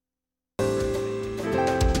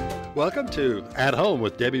Welcome to At Home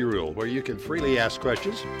with Debbie Rule, where you can freely ask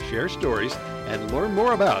questions, share stories, and learn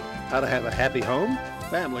more about how to have a happy home,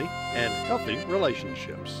 family, and healthy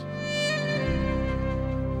relationships.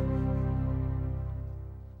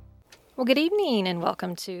 Well, good evening and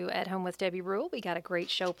welcome to At Home with Debbie Rule. We got a great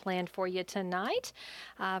show planned for you tonight.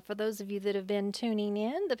 For those of you that have been tuning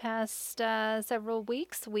in the past several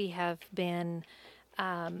weeks, we have been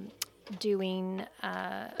doing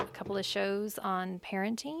a couple of shows on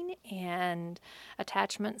parenting and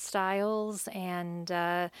attachment styles and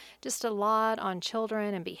just a lot on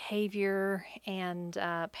children and behavior and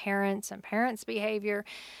parents behavior,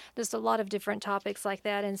 just a lot of different topics like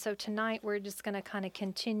that. And so tonight we're just going to kind of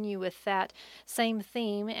continue with that same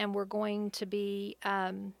theme, and we're going to be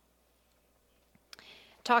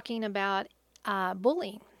talking about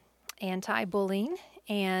bullying, anti-bullying.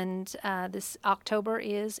 And this October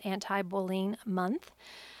is Anti-Bullying Month.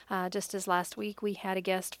 Just as last week we had a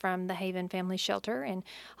guest from the Haven Family Shelter, and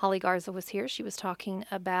Holly Garza was here. She was talking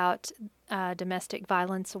about domestic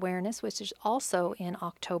violence awareness, which is also in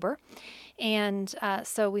October. And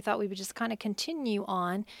so we thought we would just kind of continue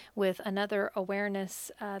on with another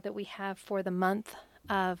awareness that we have for the month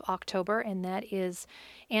of October, and that is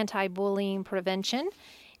anti-bullying prevention.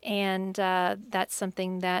 And that's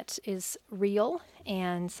something that is real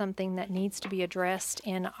and something that needs to be addressed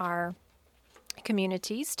in our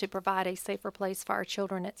communities to provide a safer place for our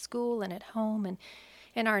children at school and at home and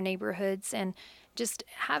in our neighborhoods. And just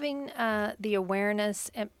having the awareness,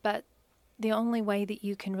 but the only way that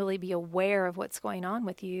you can really be aware of what's going on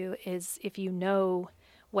with you is if you know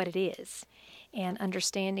what it is, and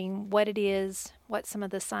understanding what it is, what some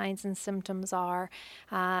of the signs and symptoms are,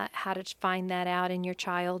 how to find that out in your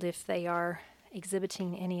child if they are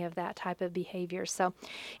exhibiting any of that type of behavior. So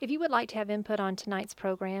if you would like to have input on tonight's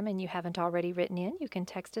program and you haven't already written in, you can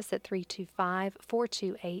text us at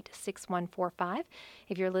 325-428-6145.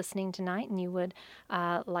 If you're listening tonight and you would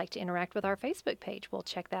like to interact with our Facebook page, we'll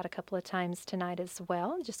check that a couple of times tonight as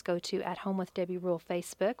well. Just go to At Home with Debbie Rule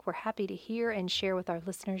Facebook. We're happy to hear and share with our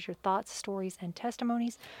listeners your thoughts, stories, and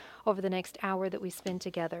testimonies over the next hour that we spend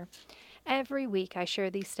together. Every week I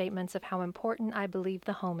share these statements of how important I believe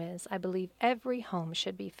the home is. I believe every home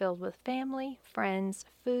should be filled with family, friends,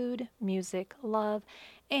 food, music, love,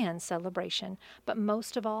 and celebration. But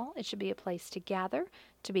most of all, it should be a place to gather,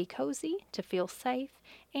 to be cozy, to feel safe,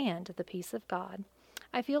 and the peace of God.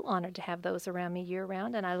 I feel honored to have those around me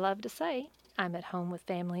year-round, and I love to say I'm at home with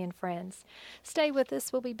family and friends. Stay with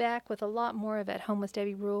us. We'll be back with a lot more of At Home with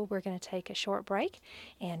Debbie Rule. We're going to take a short break,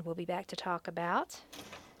 and we'll be back to talk about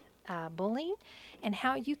bullying and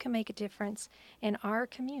how you can make a difference in our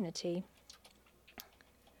community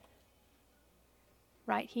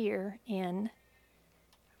right here in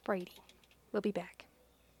Brady. We'll be back.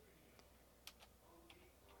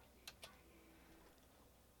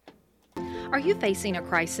 Are you facing a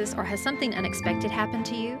crisis or has something unexpected happened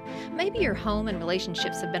to you? Maybe your home and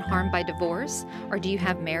relationships have been harmed by divorce, or do you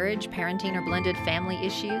have marriage, parenting, or blended family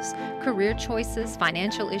issues, career choices,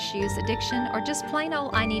 financial issues, addiction, or just plain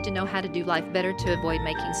old I need to know how to do life better to avoid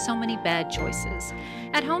making so many bad choices?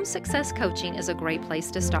 At Home Success Coaching is a great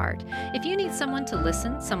place to start. If you need someone to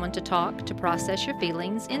listen, someone to talk, to process your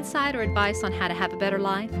feelings, insight, or advice on how to have a better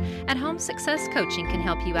life, At Home Success Coaching can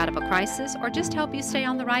help you out of a crisis or just help you stay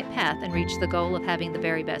on the right path and reach the goal of having the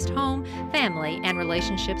very best home, family, and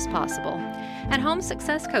relationships possible. At Home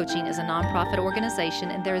Success Coaching is a nonprofit organization,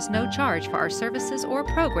 and there is no charge for our services or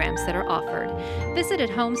programs that are offered. Visit at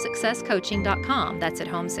homesuccesscoaching.com. That's at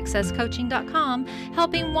homesuccesscoaching.com,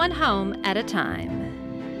 helping one home at a time.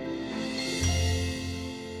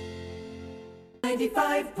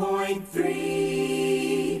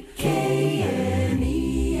 95.3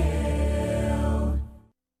 KNEL.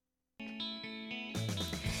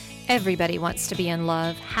 Everybody wants to be in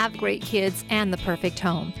love, have great kids, and the perfect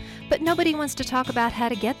home, but nobody wants to talk about how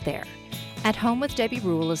to get there. At Home with Debbie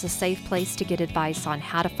Rule is a safe place to get advice on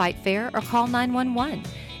how to fight fair or call 911,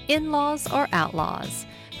 in-laws or outlaws.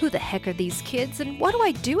 Who the heck are these kids and what do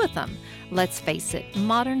I do with them? Let's face it,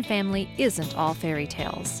 Modern Family isn't all fairy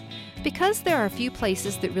tales. Because there are a few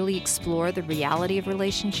places that really explore the reality of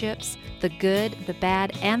relationships, the good, the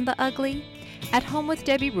bad, and the ugly, At Home with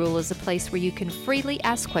Debbie Rule is a place where you can freely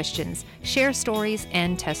ask questions, share stories,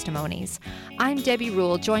 and testimonies. I'm Debbie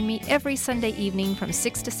Rule. Join me every Sunday evening from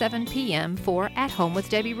 6 to 7 p.m. for At Home with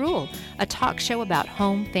Debbie Rule, a talk show about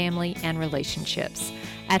home, family, and relationships.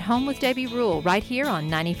 At Home with Debbie Rule, right here on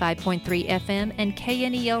 95.3 FM and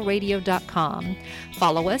KNELradio.com.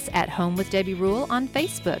 Follow us at Home with Debbie Rule on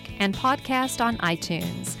Facebook and podcast on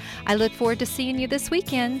iTunes. I look forward to seeing you this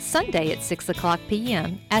weekend, Sunday at 6 o'clock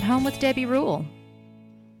p.m. at Home with Debbie Rule.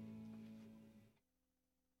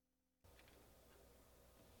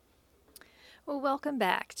 Well, welcome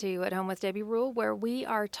back to At Home with Debbie Rule, where we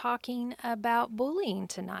are talking about bullying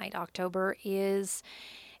tonight. October is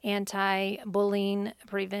Anti-Bullying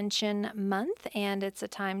Prevention Month, and it's a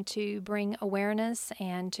time to bring awareness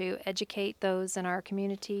and to educate those in our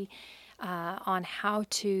community on how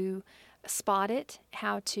to spot it,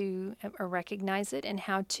 how to recognize it, and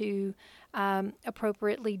how to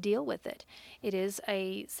appropriately deal with it. It is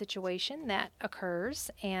a situation that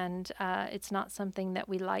occurs, and it's not something that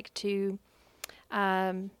we like to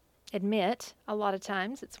admit a lot of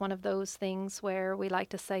times. It's one of those things where we like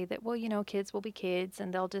to say that, well, kids will be kids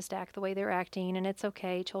and they'll just act the way they're acting, and it's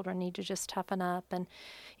okay. Children need to just toughen up. And,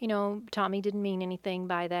 Tommy didn't mean anything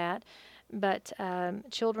by that. But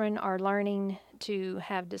children are learning to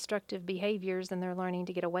have destructive behaviors, and they're learning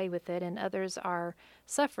to get away with it, and others are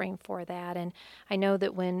suffering for that. And I know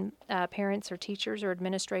that when parents or teachers or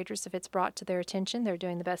administrators, if it's brought to their attention, they're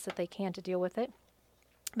doing the best that they can to deal with it.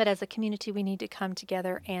 But as a community, we need to come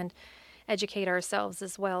together and educate ourselves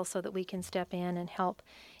as well so that we can step in and help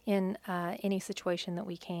in any situation that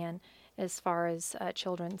we can as far as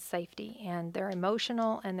children's safety. And their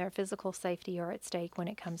emotional and their physical safety are at stake when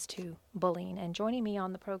it comes to bullying. And joining me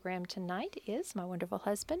on the program tonight is my wonderful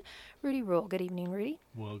husband, Rudy Rule. Good evening, Rudy.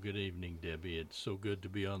 Well, good evening, Debbie. It's so good to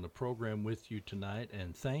be on the program with you tonight,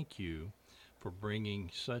 and thank you for bringing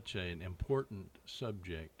such an important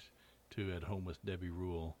subject to At Home with Debbie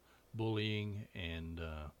Rule, bullying and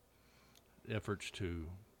efforts to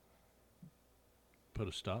put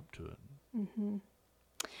a stop to it. Mm-hmm.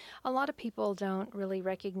 A lot of people don't really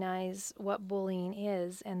recognize what bullying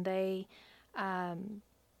is, and they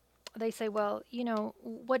say, well,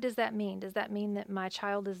 what does that mean? Does that mean that my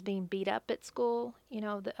child is being beat up at school?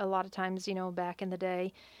 A lot of times, back in the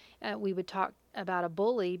day, we would talk about a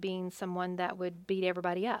bully being someone that would beat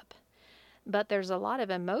everybody up. But there's a lot of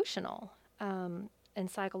emotional and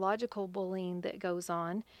psychological bullying that goes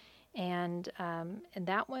on, and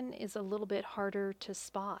that one is a little bit harder to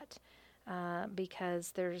spot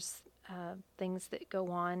because there's things that go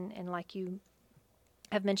on, and like you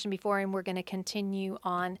have mentioned before, and we're going to continue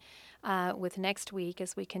on with next week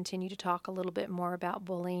as we continue to talk a little bit more about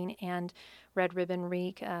bullying and Red Ribbon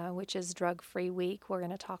Week, which is Drug-Free Week. We're going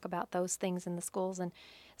to talk about those things in the schools. And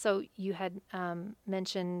so you had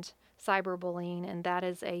mentioned cyberbullying, and that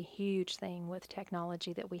is a huge thing with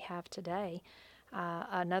technology that we have today.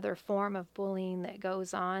 Another form of bullying that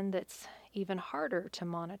goes on that's even harder to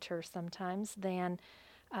monitor sometimes than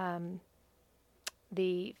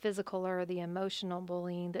the physical or the emotional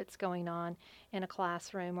bullying that's going on in a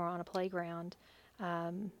classroom or on a playground.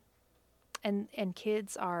 And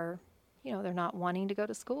kids are, they're not wanting to go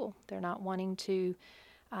to school. They're not wanting to,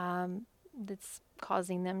 that's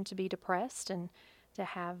causing them to be depressed and to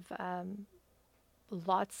have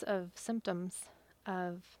lots of symptoms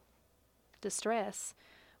of distress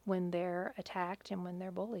when they're attacked and when they're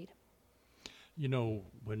bullied.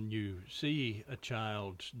 When you see a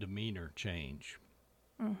child's demeanor change,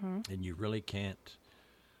 Mm-hmm. and you really can't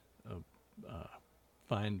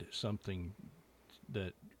find something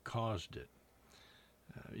that caused it,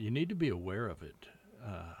 you need to be aware of it.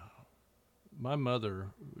 My mother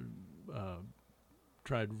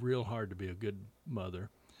tried real hard to be a good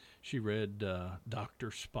mother. She read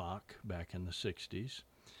Dr. Spock back in the 60s,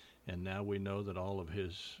 and now we know that all of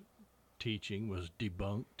his teaching was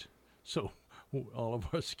debunked. So all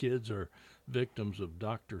of us kids are victims of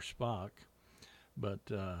Dr. Spock. But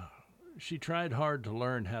she tried hard to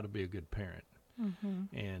learn how to be a good parent.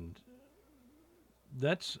 Mm-hmm. And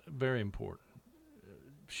that's very important.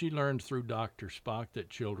 She learned through Dr. Spock that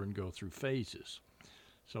children go through phases.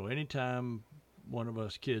 So anytime one of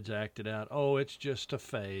us kids acted out, oh, it's just a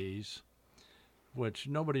phase, which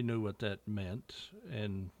nobody knew what that meant.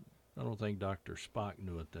 And I don't think Dr. Spock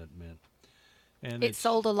knew what that meant. And it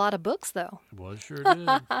sold a lot of books, though. Well, it sure did.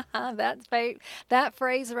 That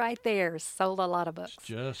phrase right there sold a lot of books. It's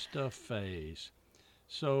just a phase.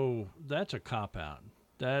 So that's a cop-out.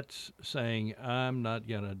 That's saying, I'm not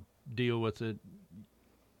going to deal with it.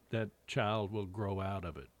 That child will grow out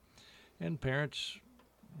of it. And parents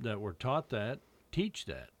that were taught that, teach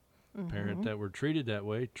that. Mm-hmm. Parents that were treated that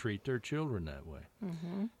way, treat their children that way.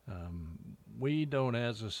 Mm-hmm. We don't,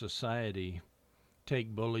 as a society,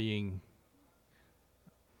 take bullying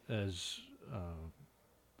as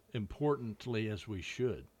importantly as we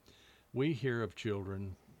should. We hear of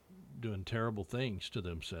children doing terrible things to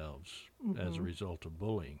themselves Mm-hmm. as a result of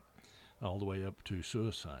bullying, all the way up to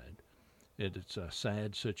suicide. It's a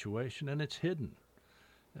sad situation, and it's hidden.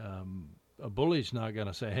 A bully's not going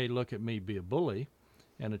to say, hey, look at me, be a bully.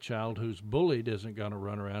 And a child who's bullied isn't going to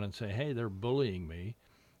run around and say, hey, they're bullying me,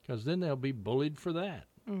 because then they'll be bullied for that.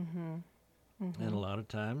 Mm-hmm. And a lot of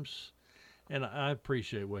times, and I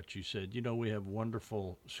appreciate what you said. You know, we have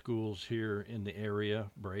wonderful schools here in the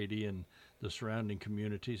area. Brady and the surrounding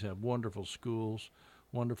communities have wonderful schools,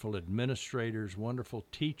 wonderful administrators, wonderful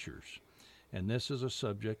teachers. And this is a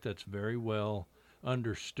subject that's very well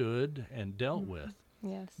understood and dealt with.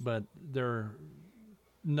 Yes. But they're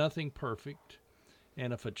nothing perfect.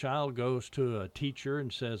 And if a child goes to a teacher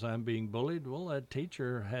and says, I'm being bullied, well, that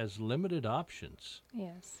teacher has limited options.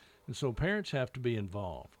 Yes. And so parents have to be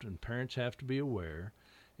involved, and parents have to be aware.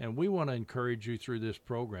 And we want to encourage you through this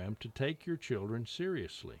program to take your children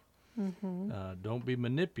seriously. Don't be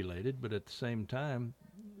manipulated, but at the same time,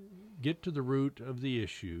 get to the root of the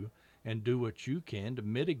issue and do what you can to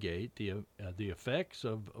mitigate the effects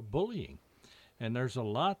of bullying. And there's a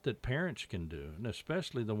lot that parents can do, and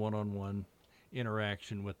especially the one-on-one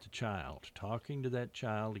interaction with the child, talking to that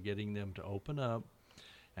child, getting them to open up,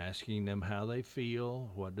 asking them how they feel,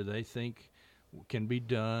 what do they think can be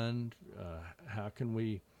done, how can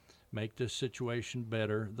we make this situation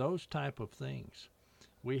better, those type of things.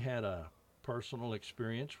 We had a personal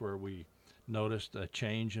experience where we noticed a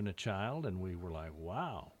change in a child, and we were like,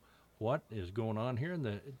 wow, what is going on here? And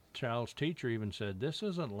the child's teacher even said, this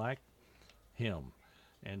isn't like him.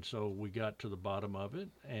 And so we got to the bottom of it,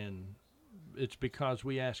 and it's because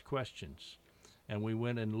we asked questions, and we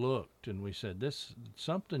went and looked, and we said,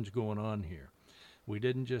 something's going on here. We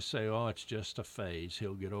didn't just say, oh, it's just a phase,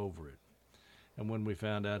 he'll get over it. And when we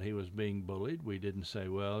found out he was being bullied, we didn't say,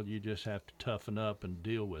 well, you just have to toughen up and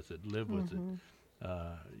deal with it, live with it.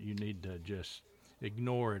 You need to just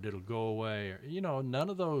ignore it, it'll go away. None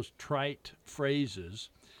of those trite phrases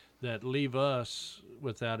that leave us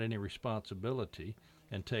without any responsibility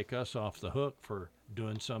and take us off the hook for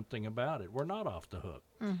doing something about it. We're not off the hook.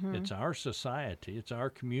 It's our society, it's our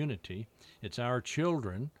community, it's our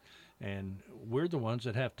children, and we're the ones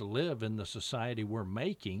that have to live in the society we're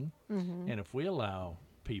making. And if we allow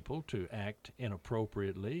people to act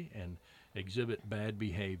inappropriately and exhibit bad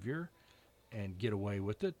behavior and get away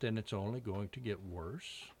with it, then it's only going to get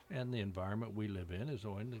worse. And the environment we live in is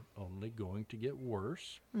only going to get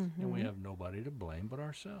worse. And we have nobody to blame but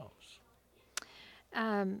ourselves.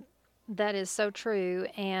 That is so true.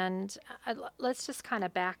 And let's just kind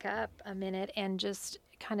of back up a minute and just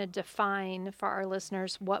kind of define for our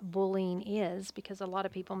listeners what bullying is, because a lot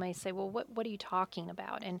of people may say, well, what are you talking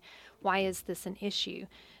about? And why is this an issue?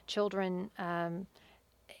 Children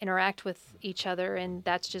interact with each other, and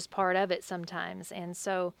that's just part of it sometimes. And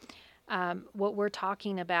so what we're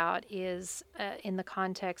talking about is in the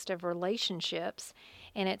context of relationships,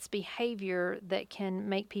 and it's behavior that can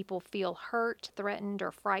make people feel hurt, threatened,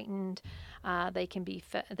 or frightened. They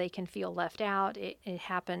can feel left out. It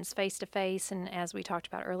happens face to face, and as we talked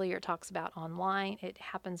about earlier, it talks about online. It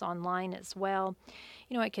happens online as well.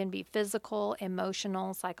 It can be physical,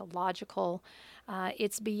 emotional, psychological.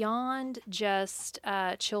 It's beyond just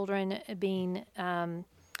children being,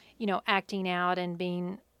 acting out and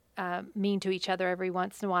being mean to each other every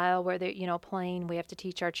once in a while, where they're, playing. We have to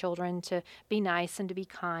teach our children to be nice and to be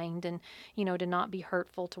kind and, to not be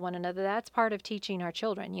hurtful to one another. That's part of teaching our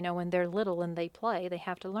children. When they're little and they play, they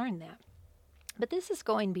have to learn that. But this is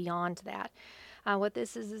going beyond that. What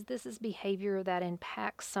this is behavior that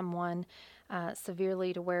impacts someone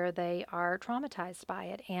severely to where they are traumatized by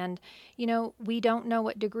it. And, we don't know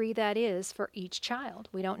what degree that is for each child.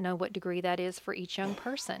 We don't know what degree that is for each young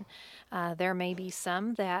person. There may be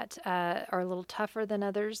some that are a little tougher than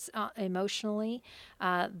others emotionally,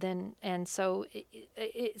 and so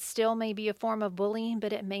it still may be a form of bullying,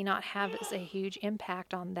 but it may not have as a huge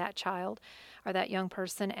impact on that child or that young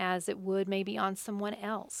person as it would maybe on someone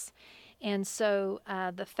else. And so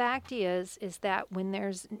the fact is that when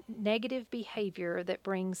there's negative behavior that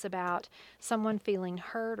brings about someone feeling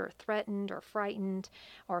hurt or threatened or frightened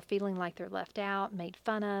or feeling like they're left out, made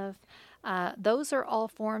fun of, those are all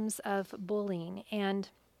forms of bullying. And,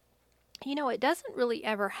 it doesn't really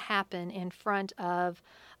ever happen in front of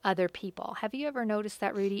other people. Have you ever noticed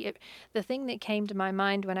that, Rudy? The thing that came to my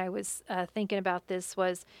mind when I was thinking about this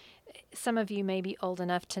was, some of you may be old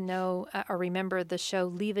enough to know or remember the show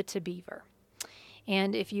Leave It to Beaver.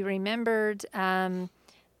 And if you remembered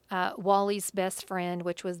Wally's best friend,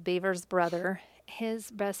 which was Beaver's brother,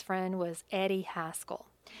 his best friend was Eddie Haskell.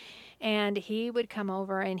 And he would come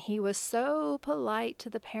over and he was so polite to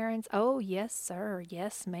the parents. Oh, yes, sir.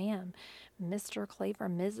 Yes, ma'am. Mr. Cleaver,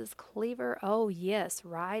 Mrs. Cleaver. Oh, yes,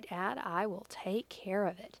 right at. I will take care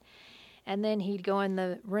of it. And then he'd go in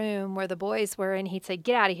the room where the boys were, and he'd say,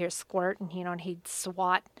 get out of here, squirt. And, and he'd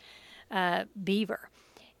swat Beaver.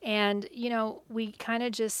 And, we kind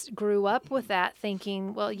of just grew up with that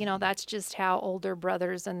thinking, well, that's just how older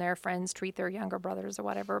brothers and their friends treat their younger brothers or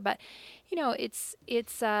whatever. But, it's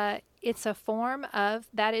a form of,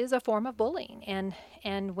 that is a form of bullying.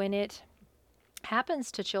 And when it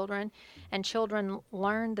happens to children and children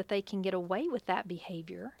learn that they can get away with that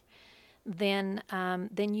behavior, then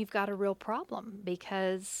you've got a real problem,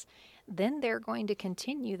 because then they're going to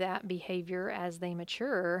continue that behavior as they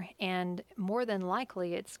mature, and more than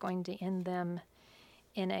likely it's going to end them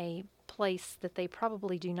in a place that they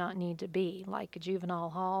probably do not need to be, like a juvenile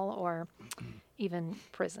hall or even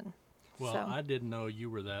prison. Well, So, I didn't know you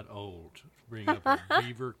were that old to bring up a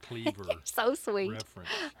beaver cleaver so sweet. reference.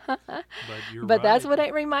 But you're But right. that's what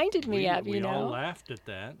it reminded me of, We all laughed at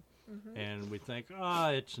that, and we think,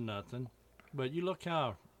 it's nothing. But you look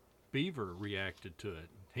how Beaver reacted to it.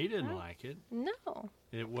 He didn't like it. No.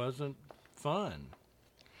 It wasn't fun.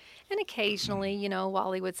 And occasionally,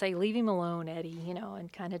 Wally would say, leave him alone, Eddie,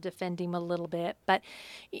 and kind of defend him a little bit. But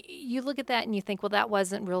you look at that and you think, well, that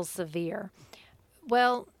wasn't real severe.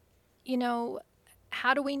 Well,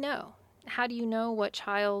 how do we know? How do you know what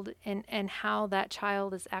child and how that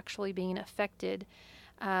child is actually being affected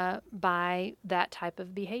by that type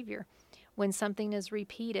of behavior? When something is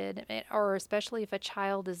repeated, or especially if a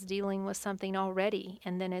child is dealing with something already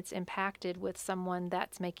and then it's impacted with someone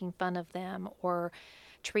that's making fun of them or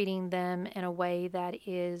treating them in a way that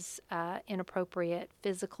is inappropriate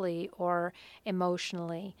physically or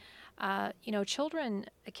emotionally. Children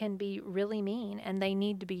can be really mean, and they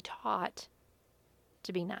need to be taught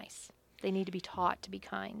to be nice. They need to be taught to be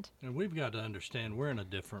kind. And we've got to understand we're in a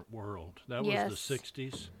different world. That Yes. was the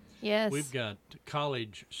 60s. Yes. We've got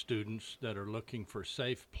college students that are looking for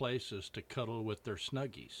safe places to cuddle with their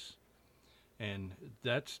Snuggies. And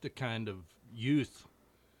that's the kind of youth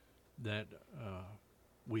that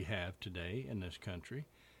we have today in this country.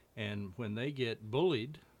 And when they get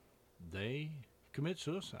bullied, they commit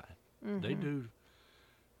suicide. They do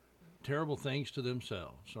terrible things to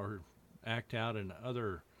themselves or act out in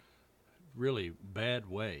other really bad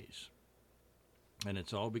ways. And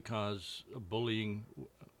it's all because bullying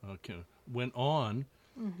went on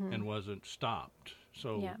and wasn't stopped.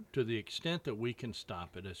 So to the extent that we can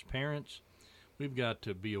stop it as parents, we've got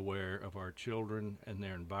to be aware of our children and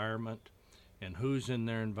their environment and who's in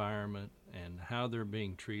their environment and how they're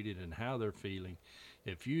being treated and how they're feeling.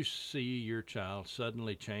 If you see your child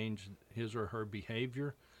suddenly change his or her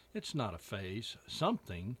behavior, it's not a phase.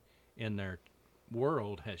 Something in their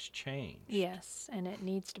world has changed. Yes, and it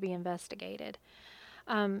needs to be investigated.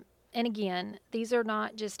 And again, these are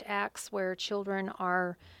not just acts where children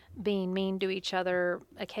are being mean to each other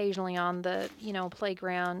occasionally on the,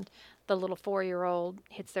 playground. The little 4-year-old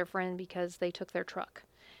hits their friend because they took their truck,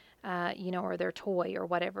 or their toy or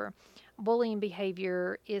whatever. Bullying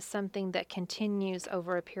behavior is something that continues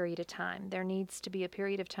over a period of time. There needs to be a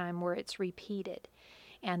period of time where it's repeated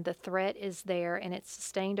and the threat is there and it's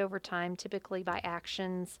sustained over time, typically by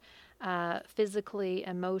actions, physically,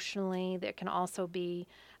 emotionally. There can also be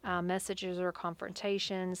messages or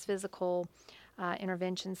confrontations, physical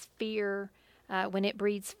interventions, fear. When it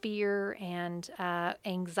breeds fear and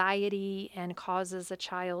anxiety and causes a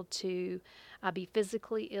child to be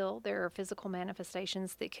physically ill, there are physical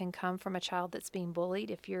manifestations that can come from a child that's being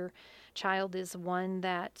bullied. If your child is one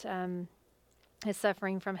that is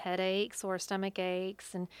suffering from headaches or stomach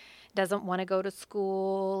aches and doesn't want to go to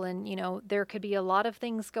school, and there could be a lot of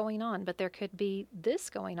things going on, but there could be this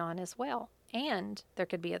going on as well, and there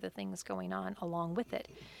could be other things going on along with it.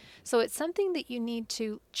 So it's something that you need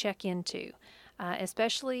to check into,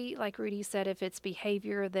 especially like Rudy said, if it's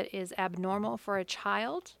behavior that is abnormal for a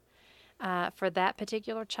child, for that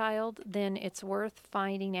particular child, then it's worth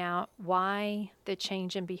finding out why the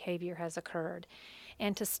change in behavior has occurred.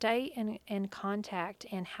 And to stay in contact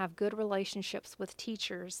and have good relationships with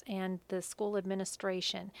teachers and the school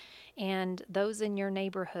administration and those in your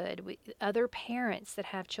neighborhood, with other parents that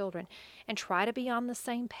have children, and try to be on the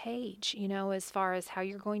same page, as far as how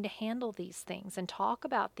you're going to handle these things and talk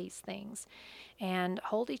about these things and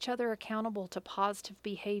hold each other accountable to positive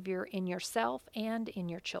behavior in yourself and in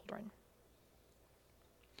your children.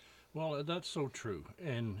 Well, that's so true.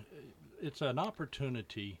 And it's an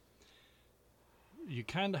opportunity. You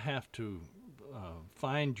kind of have to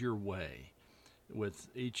find your way with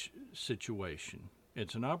each situation.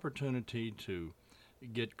 It's an opportunity to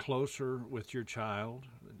get closer with your child,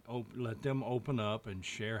 let them open up and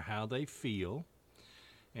share how they feel,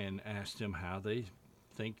 and ask them how they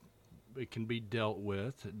think it can be dealt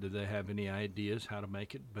with. Do they have any ideas how to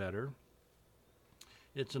make it better?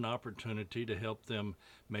 It's an opportunity to help them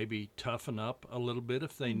maybe toughen up a little bit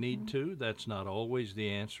if they need to. That's not always the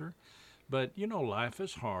answer. But, life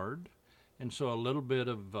is hard. And so a little bit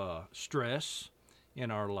of stress in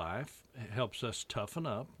our life helps us toughen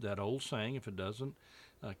up. That old saying, if it doesn't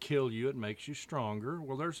kill you, it makes you stronger.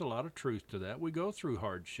 Well, there's a lot of truth to that. We go through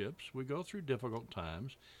hardships. We go through difficult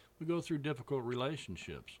times. We go through difficult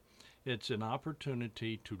relationships. It's an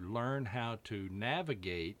opportunity to learn how to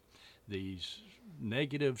navigate these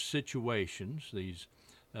negative situations, these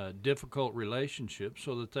difficult relationships,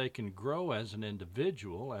 so that they can grow as an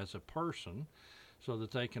individual, as a person, so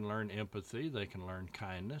that they can learn empathy, they can learn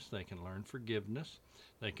kindness, they can learn forgiveness,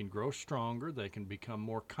 they can grow stronger, they can become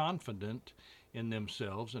more confident in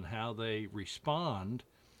themselves and how they respond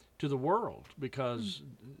to the world. Because,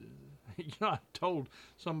 I told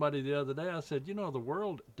somebody the other day, I said, the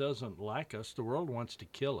world doesn't like us. The world wants to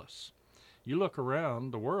kill us. You look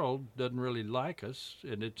around, the world doesn't really like us,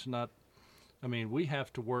 and it's not, we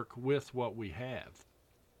have to work with what we have.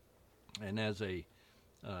 And as a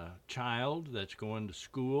child that's going to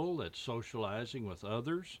school, that's socializing with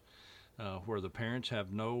others, where the parents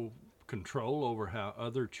have no control over how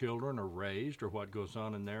other children are raised or what goes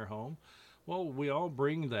on in their home, well, we all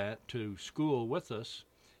bring that to school with us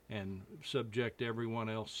and subject everyone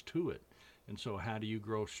else to it. And so how do you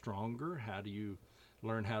grow stronger? How do you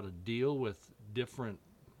learn how to deal with different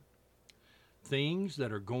things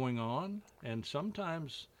that are going on? And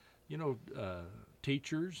sometimes,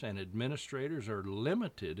 teachers and administrators are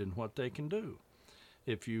limited in what they can do.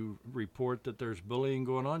 If you report that there's bullying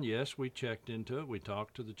going on, yes, we checked into it. We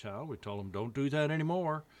talked to the child. We told them, don't do that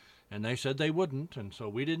anymore. And they said they wouldn't, and so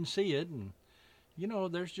we didn't see it. And,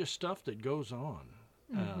 there's just stuff that goes on.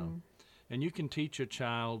 And you can teach a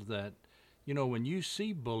child that, when you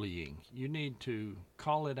see bullying, you need to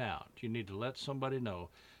call it out. You need to let somebody know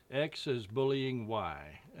X is bullying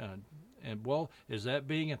Y. Is that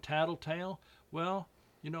being a tattletale? Well,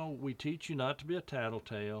 we teach you not to be a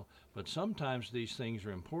tattletale, but sometimes these things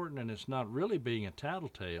are important, and it's not really being a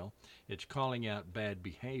tattletale. It's calling out bad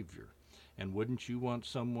behavior. And wouldn't you want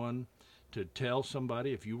someone to tell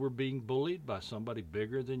somebody if you were being bullied by somebody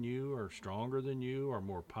bigger than you or stronger than you or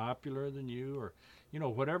more popular than you, or,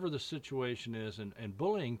 whatever the situation is? And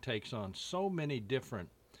bullying takes on so many different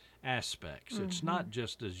aspects. It's not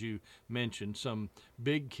just, as you mentioned, some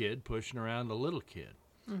big kid pushing around a little kid.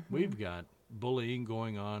 We've got bullying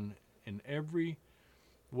going on in every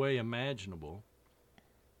way imaginable.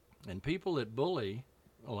 And people that bully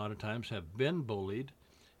a lot of times have been bullied,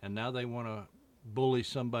 and now they want to bully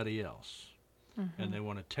somebody else. And they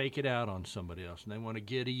want to take it out on somebody else, and they want to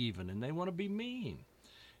get even, and they want to be mean.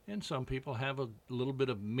 And some people have a little bit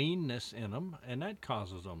of meanness in them, and that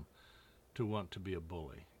causes them to want to be a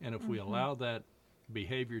bully. And if we allow that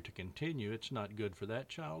behavior to continue, it's not good for that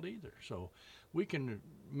child either. So we can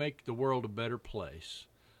make the world a better place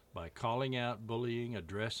by calling out bullying,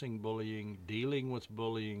 addressing bullying, dealing with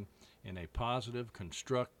bullying in a positive,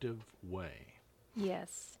 constructive way.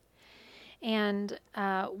 Yes. And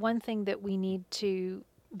one thing that we need to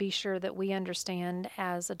be sure that we understand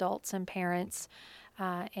as adults and parents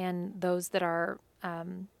and those that are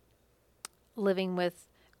living with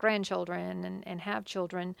grandchildren and have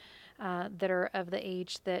children that are of the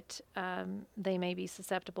age that they may be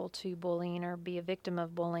susceptible to bullying or be a victim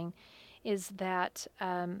of bullying, is that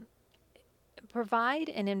provide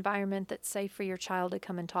an environment that's safe for your child to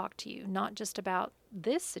come and talk to you, not just about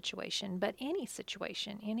this situation, but any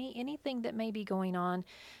situation, anything that may be going on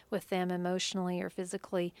with them emotionally or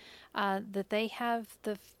physically, that they have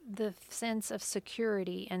the sense of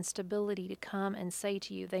security and stability to come and say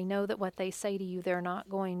to you. They know that what they say to you, they're not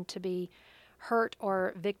going to be hurt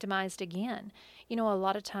or victimized again. A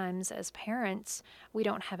lot of times as parents, we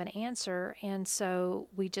don't have an answer, and so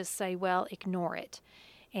we just say, well, ignore it.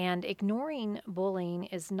 And ignoring bullying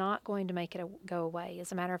is not going to make it go away.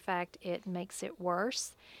 As a matter of fact, it makes it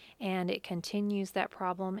worse, and it continues that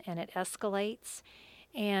problem, and it escalates,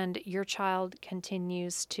 and your child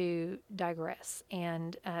continues to digress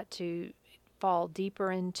and to fall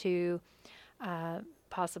deeper into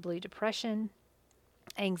possibly depression,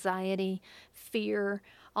 anxiety, fear,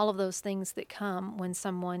 all of those things that come when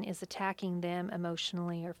someone is attacking them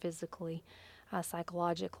emotionally or physically,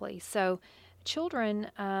 psychologically. So children,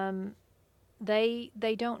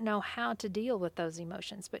 they don't know how to deal with those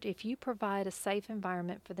emotions. But if you provide a safe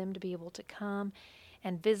environment for them to be able to come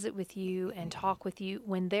and visit with you and talk with you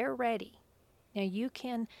when they're ready, now you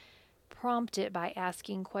can prompt it by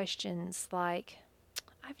asking questions like,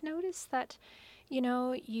 I've noticed that,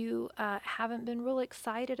 you haven't been real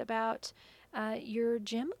excited about your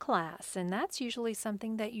gym class, and that's usually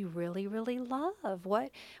something that you really, really love.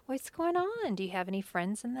 What's going on? Do you have any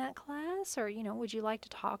friends in that class, or would you like to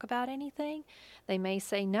talk about anything? They may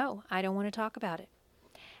say, "No, I don't want to talk about it."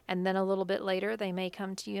 And then a little bit later, they may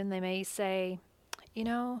come to you and they may say, "You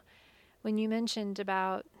know, when you mentioned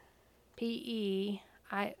about PE,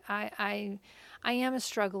 I am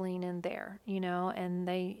struggling in there,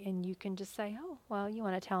 and you can just say, "Oh, well, you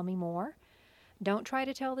want to tell me more?" Don't try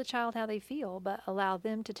to tell the child how they feel, but allow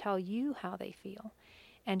them to tell you how they feel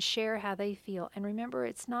and share how they feel. And remember,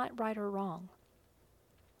 it's not right or wrong.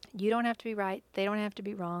 You don't have to be right. They don't have to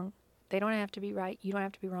be wrong. They don't have to be right. You don't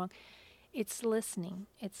have to be wrong. It's listening.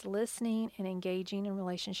 It's listening and engaging in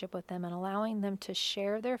relationship with them and allowing them to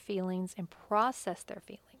share their feelings and process their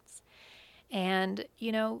feelings. And,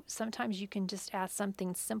 sometimes you can just ask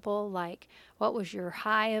something simple like, what was your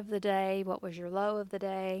high of the day? What was your low of the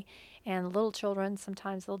day? And little children,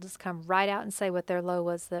 sometimes they'll just come right out and say what their low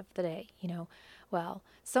was of the day. Well,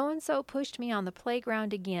 so-and-so pushed me on the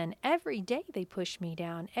playground again. Every day they push me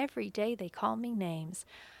down. Every day they call me names.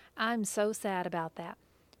 I'm so sad about that.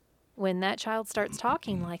 When that child starts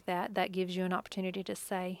talking like that, that gives you an opportunity to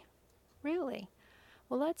say, really?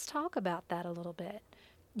 Well, let's talk about that a little bit.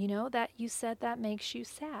 That you said that makes you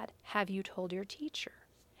sad. Have you told your teacher?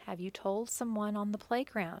 Have you told someone on the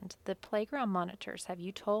playground monitors? Have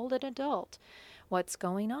you told an adult what's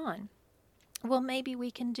going on? Well, maybe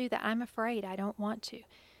we can do that. I'm afraid. I don't want to.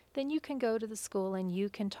 Then you can go to the school and you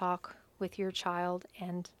can talk with your child,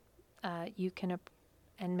 and you can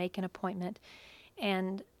and make an appointment,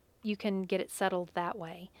 and you can get it settled that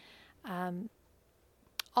way.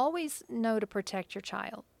 Always know to protect your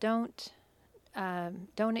child. Don't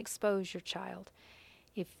expose your child.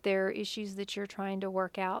 If there are issues that you're trying to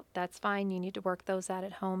work out, that's fine. You need to work those out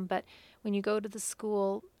at home. But when you go to the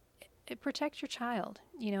school, protect your child.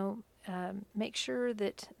 Make sure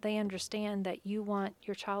that they understand that you want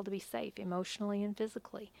your child to be safe emotionally and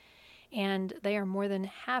physically. And they are more than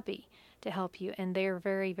happy to help you. And they are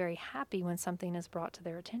very, very happy when something is brought to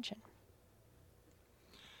their attention.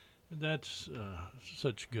 That's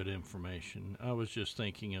such good information. I was just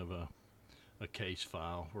thinking of a case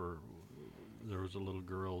file where there was a little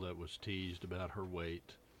girl that was teased about her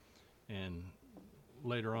weight, and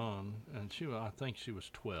later on, and I think she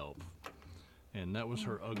was 12, and that was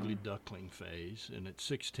her ugly duckling phase. And at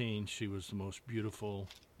 16, she was the most beautiful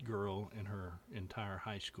girl in her entire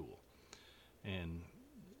high school, and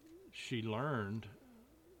she learned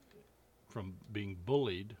from being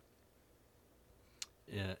bullied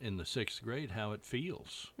in the 6th grade how it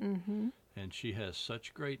feels. Mm-hmm. And she has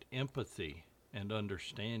such great empathy and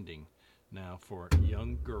understanding now for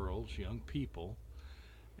young girls, young people,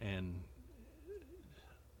 and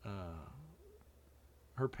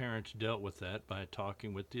her parents dealt with that by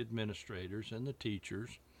talking with the administrators and the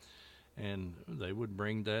teachers, and they would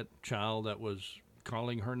bring that child that was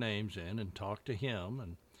calling her names in and talk to him,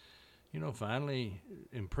 and finally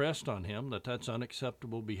impressed on him that that's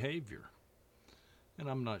unacceptable behavior. And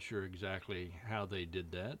I'm not sure exactly how they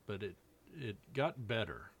did that, but it got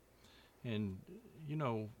better. And,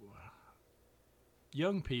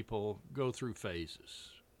 young people go through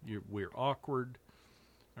phases. We're awkward.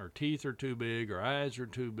 Our teeth are too big. Our eyes are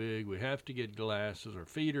too big. We have to get glasses. Our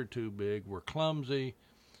feet are too big. We're clumsy.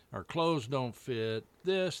 Our clothes don't fit.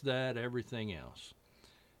 This, that, everything else.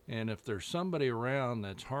 And if there's somebody around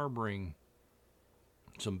that's harboring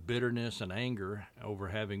some bitterness and anger over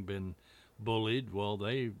having been bullied, well,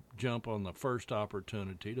 they jump on the first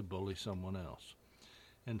opportunity to bully someone else.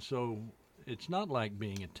 And so it's not like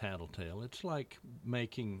being a tattletale. It's like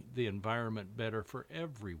making the environment better for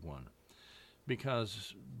everyone,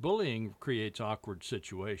 because bullying creates awkward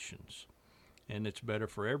situations, and it's better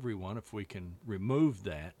for everyone if we can remove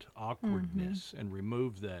that awkwardness and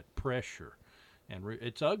remove that pressure and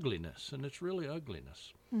its ugliness, and it's really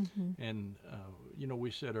ugliness. Mm-hmm. And, we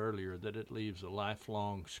said earlier that it leaves a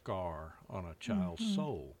lifelong scar on a child's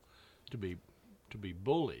soul to be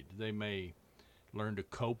bullied. They may learn to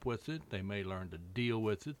cope with it. They may learn to deal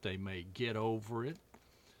with it. They may get over it.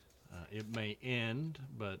 It may end,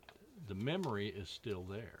 but the memory is still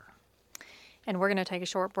there. And we're going to take a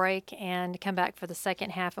short break and come back for the second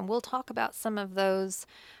half, and we'll talk about some of those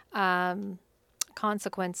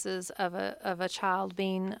consequences of a child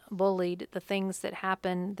being bullied, the things that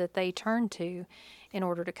happen that they turn to in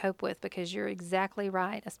order to cope with, because you're exactly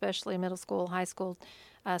right, especially a middle school, high school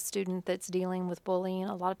student that's dealing with bullying.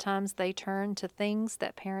 A lot of times they turn to things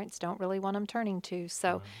that parents don't really want them turning to.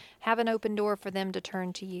 So have an open door for them to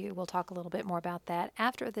turn to you. We'll talk a little bit more about that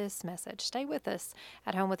after this message. Stay with us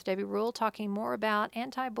at Home with Debbie Rule, talking more about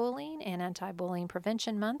anti-bullying and Anti-Bullying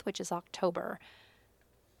Prevention Month, which is October.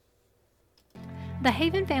 The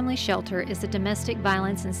Haven Family Shelter is a domestic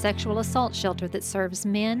violence and sexual assault shelter that serves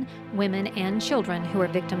men, women, and children who are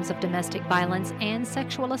victims of domestic violence and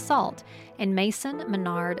sexual assault in Mason,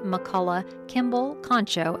 Menard, McCullough, Kimball,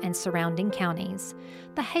 Concho, and surrounding counties.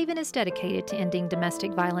 The Haven is dedicated to ending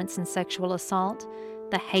domestic violence and sexual assault.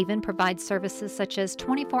 The Haven provides services such as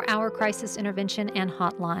 24-hour crisis intervention and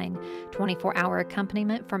hotline, 24-hour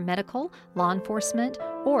accompaniment for medical, law enforcement,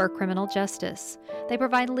 or criminal justice. They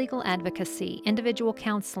provide legal advocacy, individual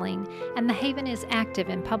counseling, and the Haven is active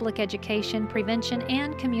in public education, prevention,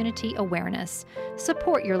 and community awareness.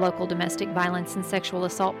 Support your local domestic violence and sexual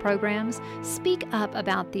assault programs. Speak up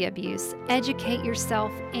about the abuse. Educate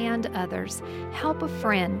yourself and others. Help a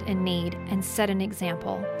friend in need and set an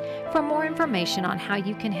example. For more information on how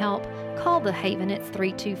you can help, call the Haven at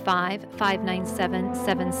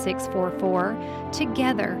 325-597-7644.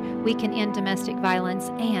 Together, we can end domestic violence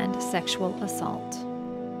and sexual assault.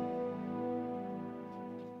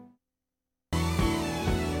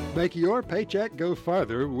 Make your paycheck go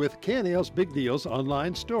farther with K&L's Big Deals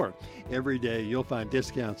online store. Every day you'll find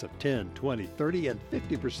discounts of 10, 20, 30, and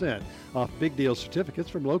 50% off Big Deal certificates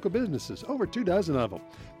from local businesses, over 2 dozen of them.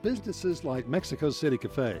 Businesses like Mexico City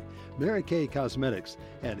Cafe, Mary Kay Cosmetics,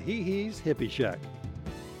 and Hee Hee's Hippie Shack.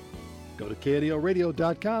 Go to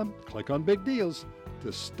KNELradio.com, click on Big Deals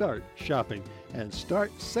to start shopping and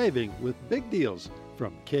start saving with Big Deals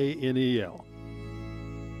from KNEL.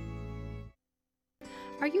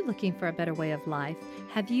 Are you looking for a better way of life?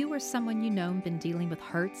 Have you or someone you know been dealing with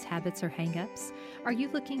hurts, habits, or hang-ups? Are you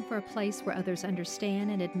looking for a place where others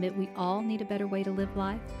understand and admit we all need a better way to live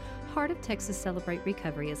life? Heart of Texas Celebrate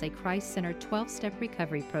Recovery is a Christ-centered 12-step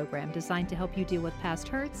recovery program designed to help you deal with past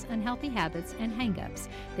hurts, unhealthy habits, and hang-ups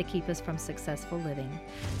that keep us from successful living.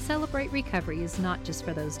 Celebrate Recovery is not just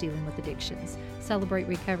for those dealing with addictions. Celebrate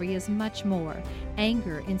Recovery is much more.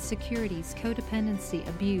 Anger, insecurities, codependency,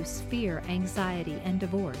 abuse, fear, anxiety, and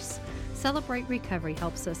divorce. Celebrate Recovery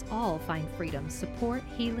helps us all find freedom, support,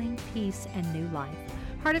 healing, peace, and new life.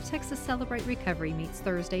 Heart of Texas Celebrate Recovery meets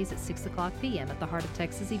Thursdays at 6 o'clock p.m. at the Heart of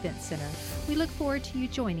Texas Event Center. We look forward to you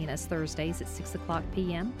joining us Thursdays at 6 o'clock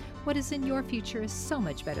p.m. What is in your future is so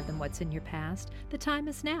much better than what's in your past. The time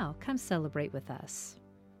is now. Come celebrate with us.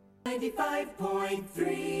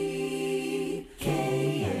 95.3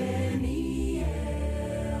 KNEL.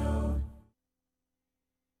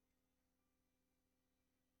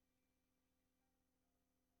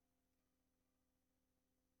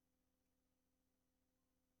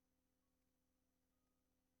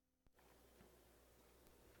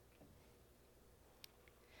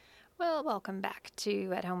 Well, welcome back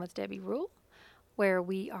to At Home with Debbie Rule, where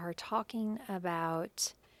we are talking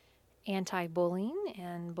about anti-bullying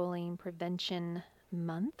and bullying prevention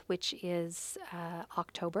month, which is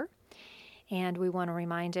October. And we want to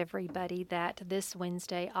remind everybody that this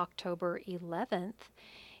Wednesday, October 11th,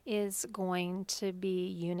 is going to be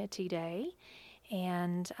Unity Day,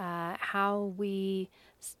 and how we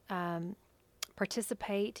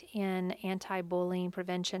participate in Anti-Bullying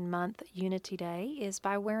Prevention Month Unity Day is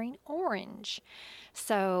by wearing orange.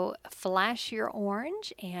 So flash your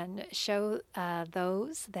orange and show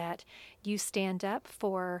those that you stand up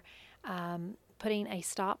for putting a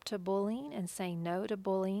stop to bullying and saying no to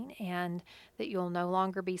bullying, and that you'll no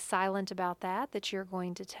longer be silent about that, that you're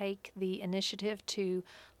going to take the initiative to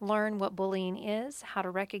learn what bullying is, how to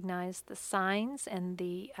recognize the signs and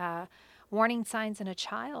the warning signs in a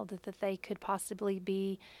child that they could possibly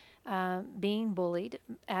be being bullied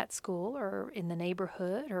at school or in the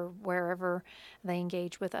neighborhood or wherever they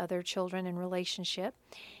engage with other children in relationship,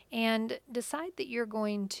 and decide that you're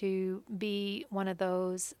going to be one of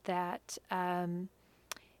those that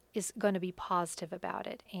is going to be positive about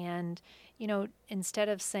it. And, you know, instead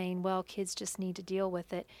of saying, well, kids just need to deal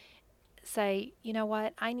with it, say, you know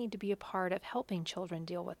what, I need to be a part of helping children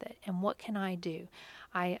deal with it. And what can I do?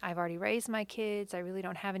 I've already raised my kids. I really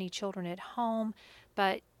don't have any children at home.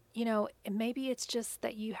 But, you know, maybe it's just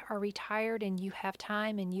that you are retired and you have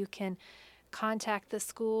time and you can contact the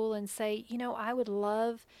school and say, you know, I would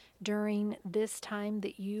love during this time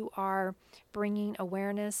that you are bringing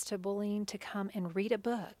awareness to bullying to come and read a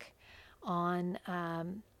book on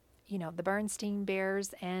the Bernstein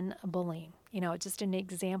Bears and bullying. Just an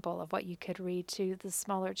example of what you could read to the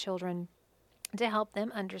smaller children to help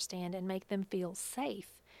them understand and make them feel safe,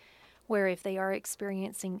 where if they are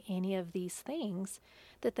experiencing any of these things,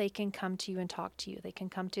 that they can come to you and talk to you. They can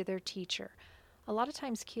come to their teacher. A lot of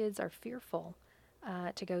times kids are fearful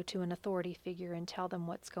to go to an authority figure and tell them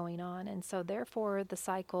what's going on. And so therefore the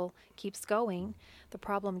cycle keeps going, the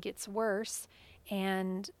problem gets worse,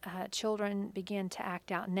 and children begin to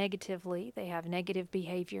act out negatively. They have negative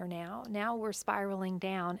behavior now. Now we're spiraling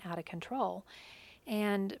down out of control.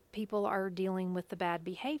 And people are dealing with the bad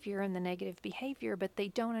behavior and the negative behavior, but they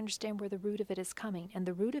don't understand where the root of it is coming. And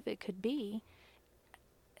the root of it could be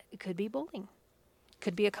bullying.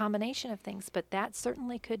 Could be a combination of things, but that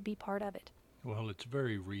certainly could be part of it. Well, it's a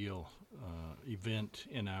very real event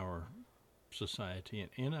in our society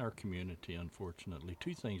and in our community, unfortunately.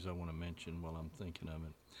 Two things I want to mention while I'm thinking of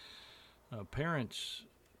it. Parents,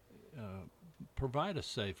 provide a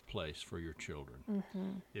safe place for your children. Mm-hmm.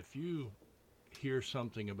 If you hear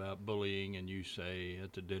something about bullying and you say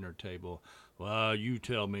at the dinner table, well, you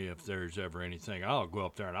tell me if there's ever anything, I'll go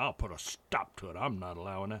up there and I'll put a stop to it. I'm not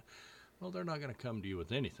allowing that. Well, they're not going to come to you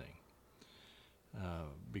with anything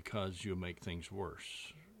because you'll make things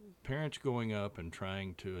worse. Parents going up and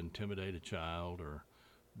trying to intimidate a child or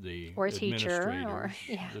the or a teacher,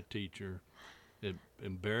 administrators, the teacher, it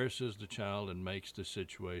embarrasses the child and makes the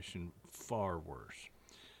situation far worse.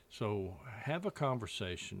 So have a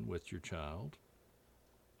conversation with your child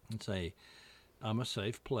and say, I'm a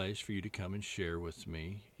safe place for you to come and share with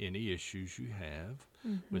me any issues you have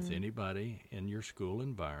with anybody in your school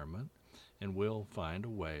environment, and we'll find a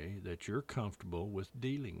way that you're comfortable with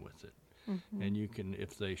dealing with it. And you can,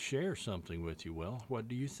 if they share something with you, well, what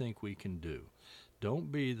do you think we can do? Don't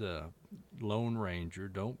be the Lone Ranger.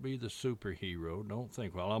 Don't be the superhero. Don't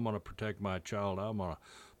think, well, I'm going to protect my child. I'm going to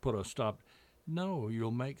put a stop. No,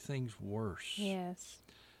 you'll make things worse. Yes.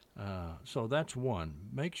 So that's one.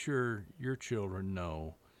 Make sure your children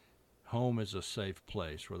know home is a safe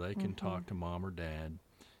place where they can talk to mom or dad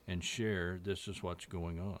and share this is what's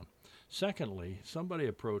going on. Secondly, somebody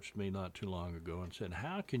approached me not too long ago and said,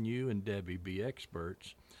 how can you and Debbie be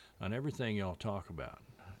experts on everything y'all talk about?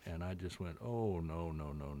 And I just went, oh, no.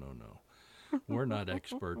 We're not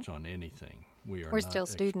experts on anything. We're not still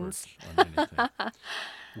students on anything.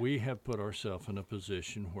 We have put ourselves in a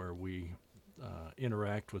position where we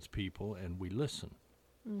interact with people and we listen.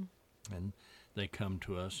 And they come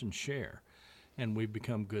to us and share. And we've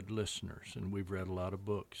become good listeners, and we've read a lot of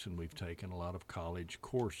books, and we've taken a lot of college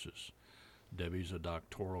courses. Debbie's a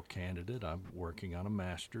doctoral candidate. I'm working on a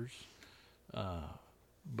master's.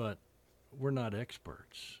 But we're not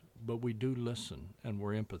experts. But we do listen, and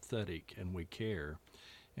we're empathetic, and we care,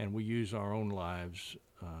 and we use our own lives'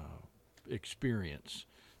 experience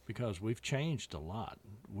because we've changed a lot.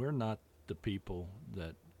 We're not the people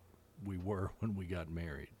that we were when we got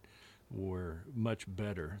married. We're much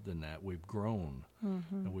better than that. We've grown,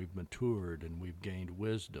 and we've matured, and we've gained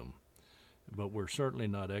wisdom. But we're certainly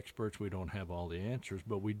not experts. We don't have all the answers,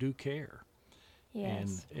 but we do care.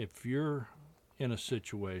 Yes. And if you're in a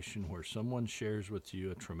situation where someone shares with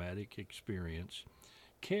you a traumatic experience,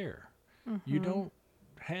 care. You don't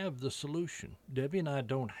have the solution. Debbie and I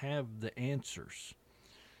don't have the answers.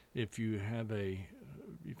 If you have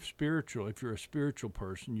if you're a spiritual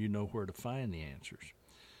person, you know where to find the answers.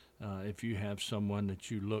 If you have someone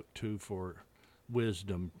that you look to for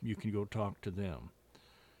wisdom, you can go talk to them.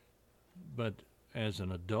 But as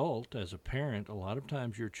an adult, as a parent, a lot of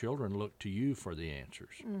times your children look to you for the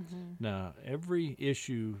answers. Now, every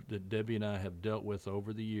issue that Debbie and I have dealt with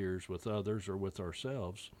over the years with others or with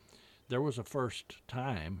ourselves, there was a first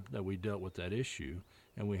time that we dealt with that issue,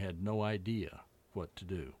 and we had no idea what to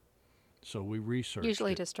do. So we researched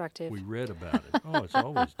Usually it. destructive. We read about it. Oh, it's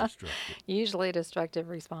always destructive. Usually a destructive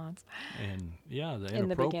response. And, yeah, the In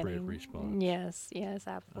the inappropriate beginning. response. Yes,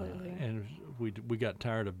 absolutely. And we got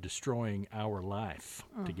tired of destroying our life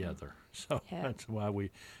together. So that's why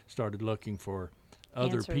we started looking for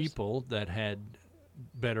other Answers. people that had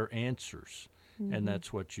better answers. And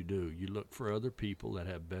that's what you do. You look for other people that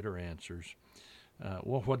have better answers.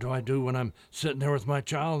 Well, what do I do when I'm sitting there with my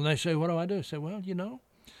child and they say, what do I do? I say, well,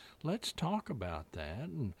 let's talk about that.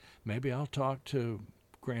 And maybe I'll talk to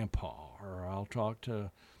Grandpa, or I'll talk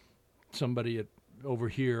to somebody over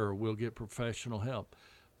here, or we'll get professional help.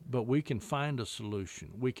 But we can find a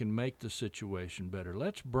solution. We can make the situation better.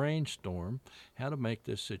 Let's brainstorm how to make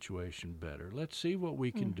this situation better. Let's see what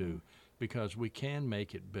we can do, because we can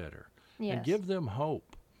make it better. Yes. And give them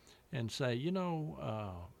hope and say,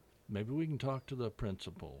 Maybe we can talk to the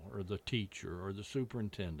principal or the teacher or the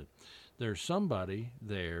superintendent. There's somebody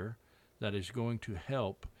there that is going to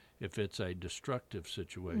help if it's a destructive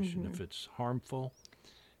situation, if it's harmful.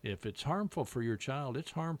 If it's harmful for your child,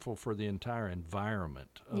 it's harmful for the entire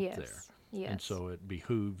environment up there. Yes. And so it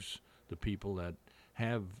behooves the people that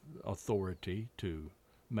have authority to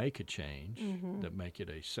make a change, that make it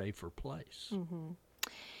a safer place.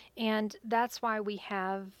 And that's why we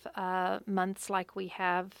have months like we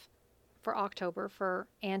have for October for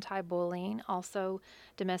anti-bullying, also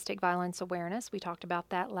domestic violence awareness. We talked about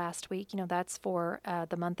that last week. That's for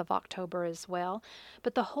the month of October as well.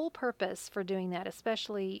 But the whole purpose for doing that,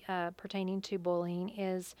 especially pertaining to bullying,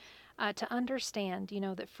 is to understand,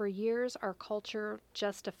 that for years our culture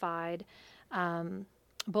justified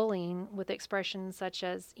bullying with expressions such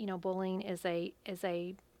as, bullying is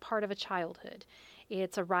a part of a childhood.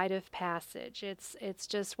 It's a rite of passage. It's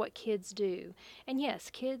just what kids do. And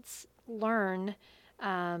yes, kids learn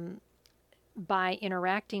by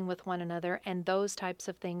interacting with one another, and those types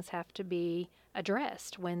of things have to be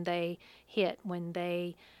addressed when they hit, when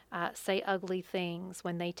they say ugly things,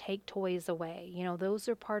 when they take toys away. Those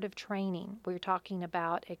are part of training. We're talking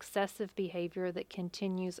about excessive behavior that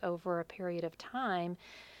continues over a period of time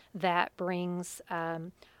that brings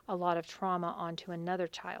a lot of trauma onto another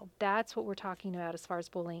child. That's what we're talking about as far as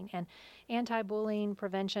bullying. And Anti-Bullying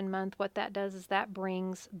Prevention Month, what that does is that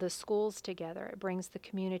brings the schools together. It brings the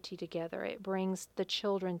community together. It brings the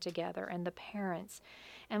children together and the parents.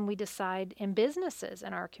 And we decide in businesses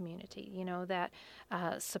in our community, that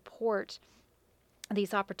support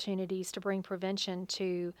these opportunities to bring prevention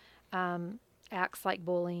to acts like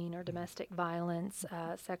bullying or domestic violence,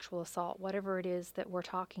 sexual assault, whatever it is that we're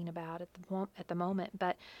talking about at the moment.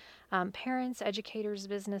 But parents, educators,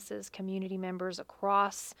 businesses, community members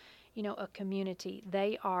across, a community,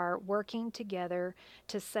 they are working together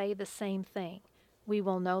to say the same thing. We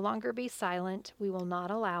will no longer be silent. We will not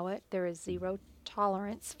allow it. There is zero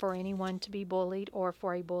tolerance for anyone to be bullied or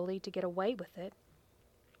for a bully to get away with it.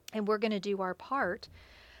 And we're going to do our part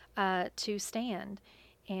to stand.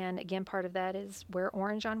 And again, part of that is wear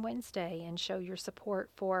orange on Wednesday and show your support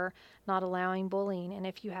for not allowing bullying. And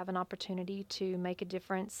if you have an opportunity to make a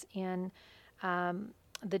difference in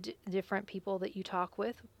the different people that you talk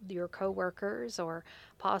with, your coworkers, or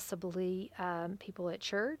possibly people at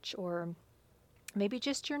church, or maybe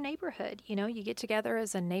just your neighborhood. You get together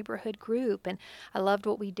as a neighborhood group. And I loved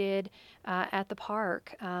what we did at the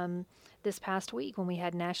park this past week when we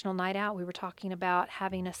had National Night Out. We were talking about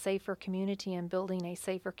having a safer community and building a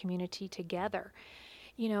safer community together.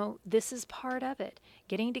 This is part of it.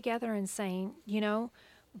 Getting together and saying,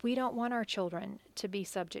 we don't want our children to be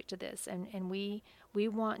subject to this. And we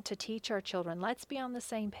want to teach our children. Let's be on the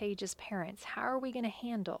same page as parents. How are we going to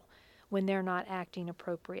handle when they're not acting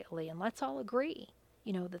appropriately? And let's all agree,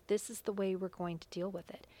 that this is the way we're going to deal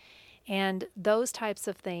with it. And those types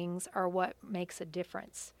of things are what makes a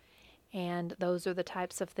difference. And those are the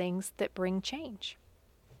types of things that bring change.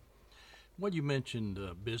 Well, you mentioned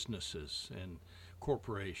businesses and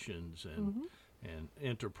corporations and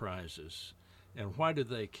enterprises. And why do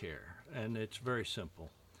they care? And it's very simple.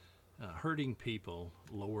 Hurting people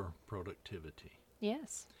lower productivity.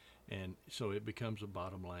 Yes. And so it becomes a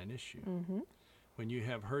bottom line issue. When you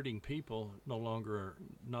have hurting people,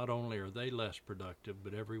 not only are they less productive,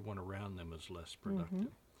 but everyone around them is less productive.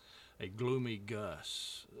 A gloomy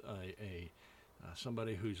Gus,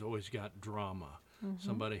 somebody who's always got drama,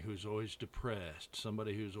 somebody who's always depressed,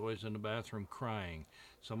 somebody who's always in the bathroom crying,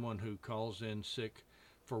 someone who calls in sick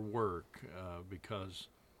for work because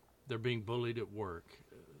they're being bullied at work.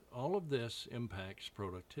 All of this impacts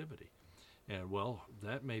productivity. And, well,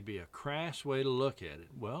 that may be a crass way to look at it.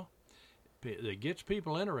 Well, it gets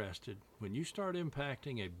people interested. When you start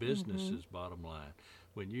impacting a business's bottom line,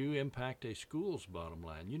 when you impact a school's bottom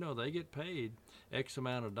line, they get paid X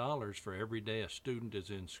amount of dollars for every day a student is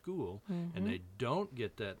in school, and they don't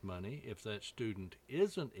get that money if that student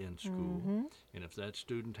isn't in school. And if that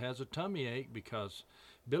student has a tummy ache because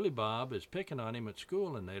Billy Bob is picking on him at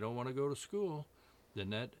school and they don't want to go to school, then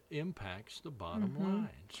that impacts the bottom line.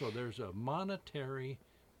 So there's a monetary,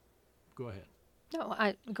 go ahead. No,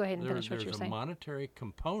 go ahead and finish what you're saying. There's a monetary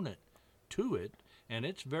component to it, and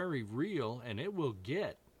it's very real, and it will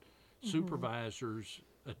get supervisors'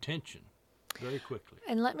 attention very quickly.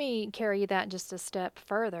 And let me carry that just a step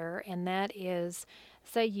further, and that is,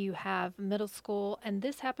 say you have middle school, and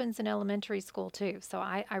this happens in elementary school too. So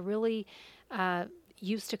I really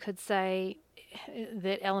used to could say,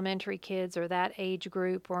 that elementary kids or that age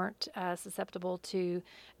group weren't susceptible to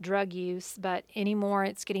drug use, but anymore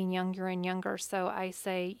it's getting younger and younger. So I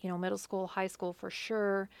say, middle school, high school for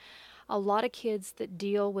sure. A lot of kids that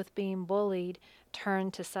deal with being bullied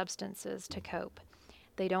turn to substances to cope.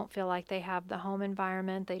 They don't feel like they have the home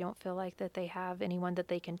environment. They don't feel like that they have anyone that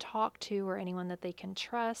they can talk to or anyone that they can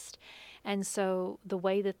trust. And so the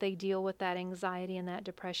way that they deal with that anxiety and that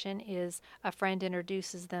depression is a friend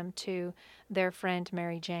introduces them to their friend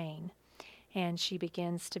Mary Jane, and she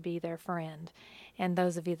begins to be their friend. And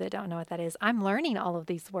those of you that don't know what that is, I'm learning all of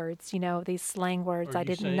these words, these slang words. I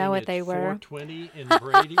didn't know what they were. 420 in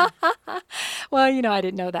Brady? Well, I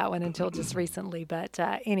didn't know that one until just recently. But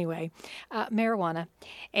anyway, marijuana.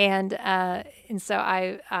 And so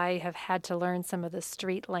I have had to learn some of the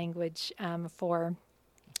street language for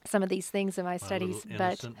some of these things in my studies.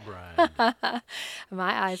 But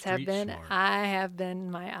my eyes have been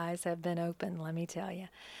open, let me tell you.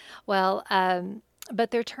 Well,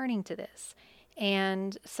 but they're turning to this.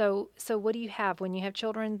 And so what do you have when you have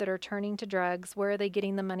children that are turning to drugs? Where are they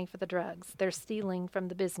getting the money for the drugs? They're stealing from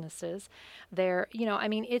the businesses. They're,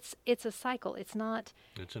 it's a cycle. It's not.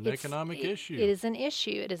 It's an economic issue. It is an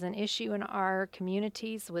issue. It is an issue in our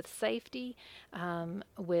communities with safety,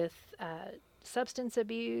 with substance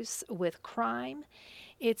abuse, with crime.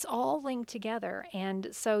 It's all linked together. And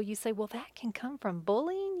so you say, well, that can come from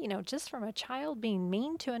bullying, just from a child being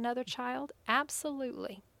mean to another child.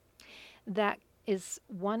 Absolutely. That is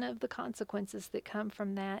one of the consequences that come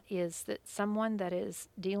from that, is that someone that is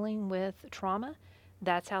dealing with trauma,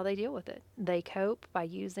 that's how they deal with it. They cope by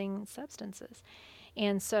using substances.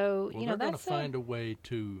 And so, they're going to find a way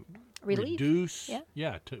to relief. Reduce,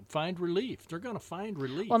 to find relief. They're going to find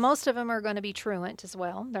relief. Well, most of them are going to be truant as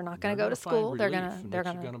well. They're not going to go to school. They're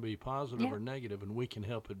going to be positive or negative, and we can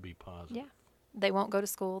help it be positive. Yeah. They won't go to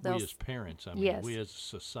school. We as parents, we as a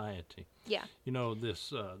society. Yeah.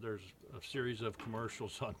 There's a series of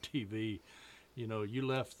commercials on TV. You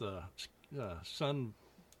left the sun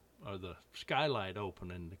or the skylight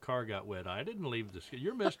open and the car got wet. I didn't leave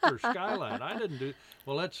you're Mr. Skylight. I didn't do.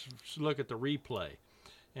 Well, let's look at the replay.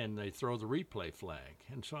 And they throw the replay flag.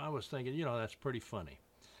 And so I was thinking, that's pretty funny.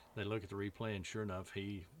 They look at the replay, and sure enough,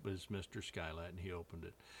 he was Mr. Skylight, and he opened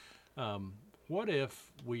it. What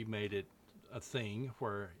if we made it a thing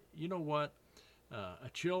where, the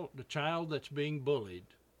child that's being bullied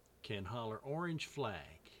can holler orange flag.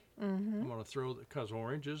 Mm-hmm. I'm going to throw, because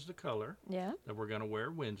orange is the color that we're going to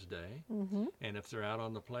wear Wednesday. Mm-hmm. And if they're out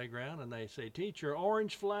on the playground and they say, teacher,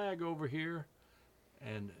 orange flag over here,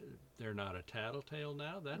 and they're not a tattletale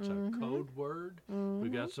now, that's a code word. Mm-hmm.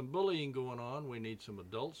 We've got some bullying going on. We need some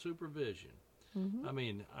adult supervision.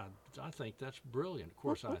 Mm-hmm. I think that's brilliant. Of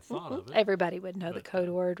course, I thought of it. Everybody would know the code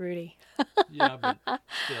word, Rudy. Yeah, but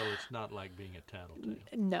still, it's not like being a tattletale.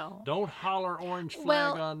 No. Don't holler orange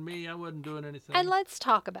flag on me. I wasn't doing anything. And let's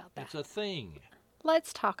talk about that. It's a thing.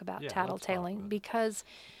 Let's talk about tattletaling, because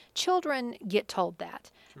children get told that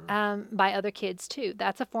by other kids too.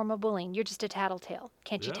 That's a form of bullying. You're just a tattletale.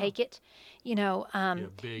 Can't you take it?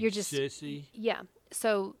 Big you're just sissy. Yeah.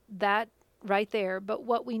 So that right there. But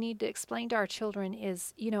what we need to explain to our children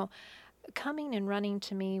is, coming and running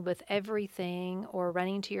to me with everything, or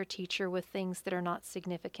running to your teacher with things that are not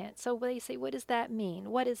significant. So they say, what does that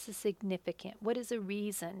mean? What is the significant? What is a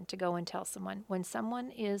reason to go and tell someone? When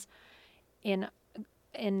someone is in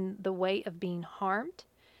the way of being harmed,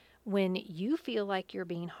 when you feel like you're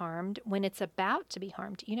being harmed, when it's about to be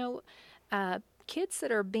harmed. Kids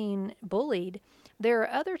that are being bullied, there are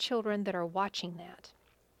other children that are watching that.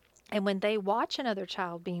 And when they watch another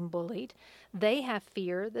child being bullied, they have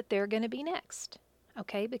fear that they're going to be next,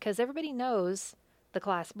 okay? Because everybody knows the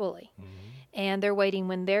class bully. Mm-hmm. And they're waiting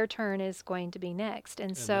when their turn is going to be next.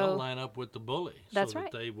 And so they'll line up with the bully so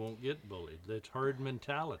that they won't get bullied. That's herd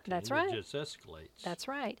mentality. That's right. It just escalates. That's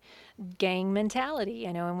right. Gang mentality,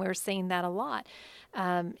 and we're seeing that a lot.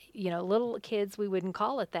 Little kids, we wouldn't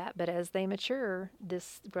call it that, but as they mature,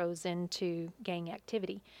 this grows into gang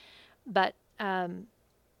activity. But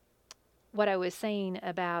what I was saying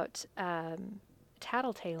about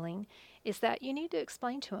tattletaling is that you need to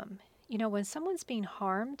explain to them, when someone's being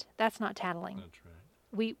harmed, that's not tattling. That's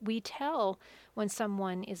right. We tell when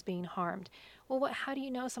someone is being harmed. Well, how do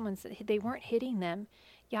you know they weren't hitting them?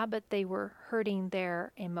 Yeah, but they were hurting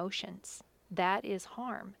their emotions. That is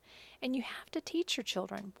harm. And you have to teach your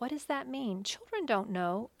children. What does that mean? Children don't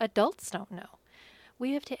know. Adults don't know.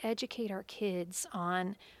 We have to educate our kids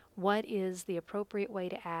on what is the appropriate way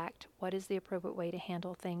to act, what is the appropriate way to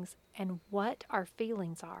handle things, and what our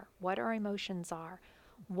feelings are, what our emotions are,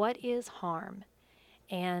 what is harm,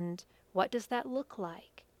 and what does that look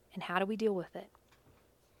like. And how do we deal with it?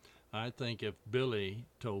 I think if Billy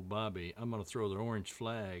told Bobby, I'm going to throw the orange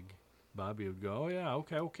flag, Bobby would go, oh, yeah,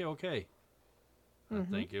 okay. I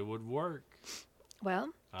think it would work. Well,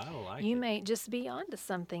 I like you it. may just be onto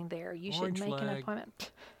something there. You Orange should make an flag.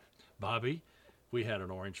 appointment. Bobby, we had an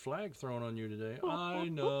orange flag thrown on you today. I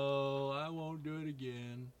know. I won't do it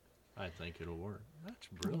again. I think it'll work. That's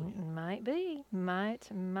brilliant. Might be. Might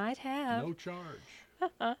have. No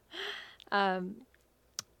charge.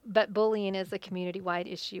 But bullying is a community-wide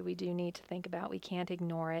issue we do need to think about. We can't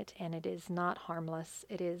ignore it, and it is not harmless.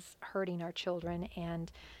 It is hurting our children,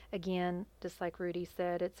 and again, just like Rudy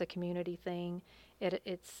said, it's a community thing. It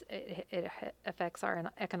affects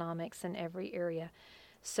our economics in every area.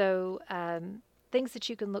 So things that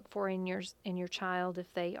you can look for in your child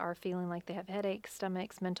if they are feeling like they have headaches,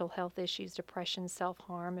 stomachs, mental health issues, depression,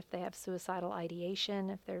 self-harm, if they have suicidal ideation,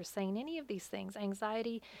 if they're saying any of these things,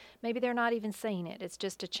 anxiety, maybe they're not even saying it. It's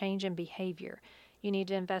just a change in behavior. You need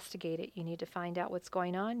to investigate it. You need to find out what's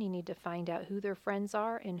going on. You need to find out who their friends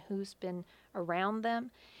are and who's been around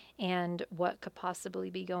them and what could possibly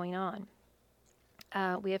be going on.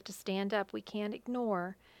 We have to stand up. We can't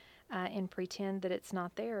ignore and pretend that it's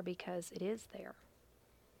not there, because it is there.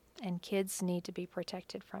 And kids need to be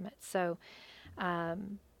protected from it. So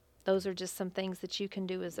those are just some things that you can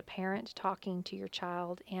do as a parent, talking to your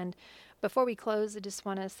child. And before we close, I just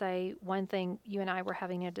want to say one thing. You and I were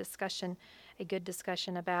having a good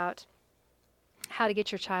discussion about how to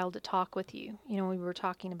get your child to talk with you. You know, we were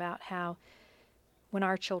talking about how when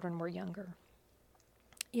our children were younger,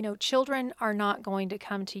 you know, children are not going to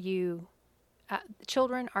come to you.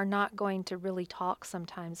 Children are not going to really talk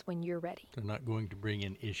sometimes when you're ready. They're not going to bring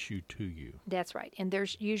an issue to you. That's right. And they're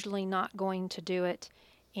usually not going to do it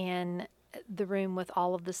in the room with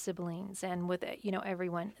all of the siblings and with, you know,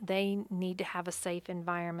 everyone. They need to have a safe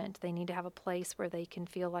environment. They need to have a place where they can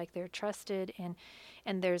feel like they're trusted, and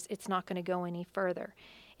it's not going to go any further.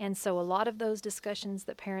 And so a lot of those discussions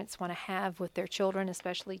that parents want to have with their children,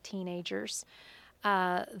 especially teenagers,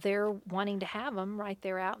 they're wanting to have them right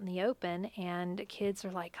there out in the open, and kids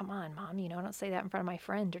are like, come on, Mom, you know, don't say that in front of my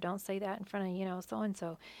friend, or don't say that in front of, you know,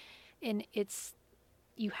 so-and-so. And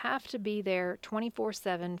you have to be there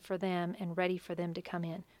 24/7 for them and ready for them to come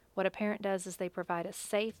in. What a parent does is they provide a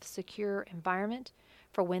safe, secure environment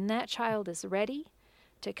for when that child is ready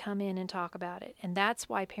to come in and talk about it. And that's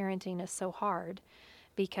why parenting is so hard,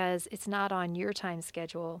 because it's not on your time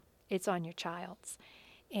schedule, it's on your child's.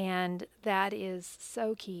 And that is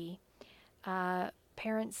so key.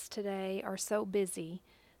 Parents today are so busy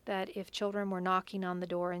that if children were knocking on the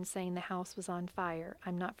door and saying the house was on fire,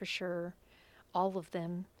 I'm not for sure all of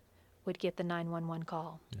them would get the 911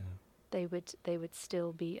 call. Yeah. They would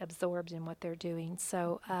still be absorbed in what they're doing.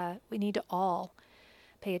 So we need to all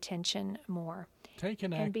pay attention more. Take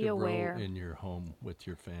an and be active role aware. in your home with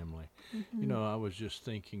your family. Mm-hmm. You know, I was just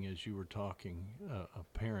thinking as you were talking, a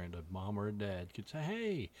parent, a mom or a dad could say,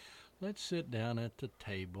 hey, let's sit down at the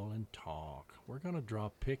table and talk. We're going to draw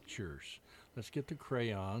pictures. Let's get the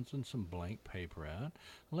crayons and some blank paper out.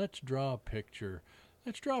 Let's draw a picture.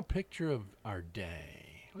 Let's draw a picture of our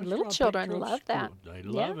day. Let's draw Little a children picture of love that. school. They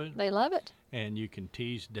love Yeah, it. they love it. And you can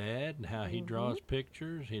tease Dad and how he draws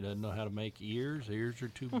pictures. He doesn't know how to make ears. Ears are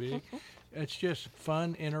too big. It's just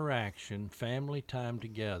fun interaction, family time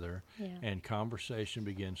together, Yeah. and conversation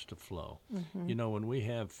begins to flow. You know, when we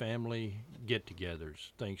have family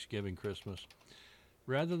get-togethers, Thanksgiving, Christmas,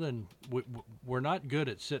 rather than, we're not good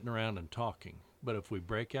at sitting around and talking, but if we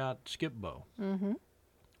break out Skip Bo,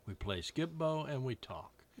 we play Skip Bo and we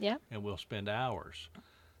talk. Yeah. And we'll spend hours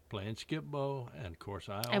playing Skip Bo, and of course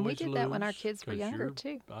I And we always did that when our lose kids were 'cause younger, you're-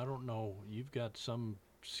 too. I don't know, you've got some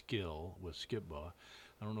skill with Skip Bo.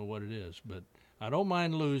 I don't know what it is, but I don't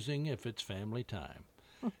mind losing if it's family time.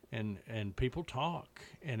 and people talk,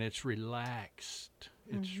 and it's relaxed.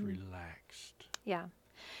 It's relaxed. Yeah.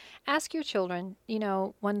 Ask your children, you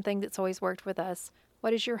know, one thing that's always worked with us,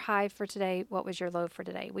 what is your high for today? What was your low for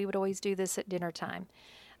today? We would always do this at dinner time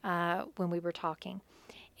when we were talking.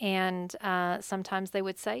 And sometimes they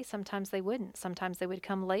would say, sometimes they wouldn't. Sometimes they would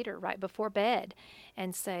come later, right before bed,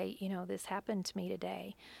 and say, you know, this happened to me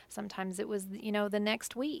today. Sometimes it was, you know, the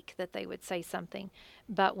next week that they would say something.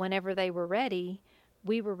 But whenever they were ready,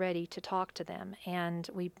 we were ready to talk to them, and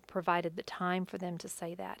we provided the time for them to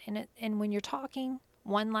say that. And when you're talking,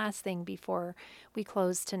 one last thing before we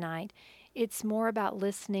close tonight, it's more about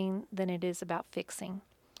listening than it is about fixing.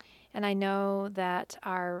 And I know that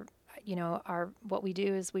what we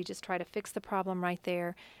do is we just try to fix the problem right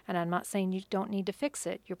there. And I'm not saying you don't need to fix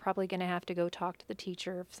it. You're probably going to have to go talk to the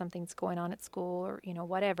teacher if something's going on at school or, you know,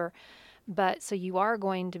 whatever. But so you are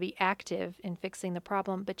going to be active in fixing the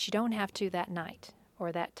problem, but you don't have to that night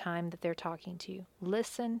or that time that they're talking to you.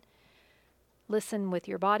 Listen with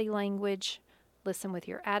your body language, listen with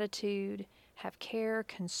your attitude, have care,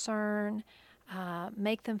 concern,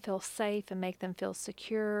 make them feel safe and make them feel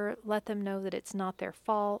secure. Let them know that it's not their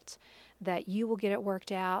fault, that you will get it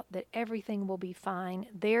worked out, that everything will be fine.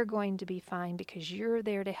 They're going to be fine because you're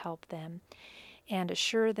there to help them. And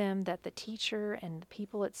assure them that the teacher and the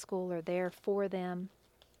people at school are there for them,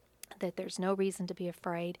 that there's no reason to be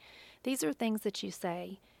afraid. These are things that you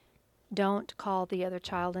say. Don't call the other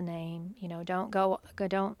child a name.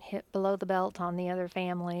 Don't hit below the belt on the other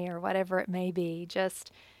family or whatever it may be.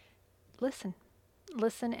 Just listen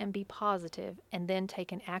and be positive, and then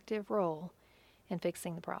take an active role in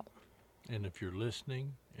fixing the problem. And if you're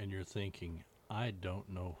listening and you're thinking, I don't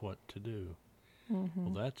know what to do,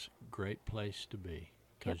 well, that's a great place to be,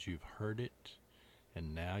 because you've heard it,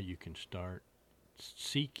 and now you can start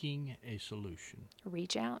seeking a solution.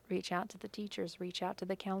 Reach out to the teachers, reach out to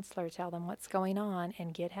the counselor, tell them what's going on,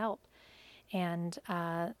 and get help. And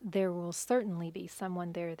there will certainly be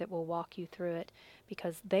someone there that will walk you through it,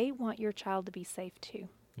 because they want your child to be safe too.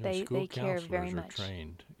 They care very much. School counselors are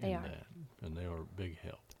trained in that, and they are a big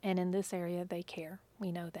help. And in this area, they care.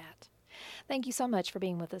 We know that. Thank you so much for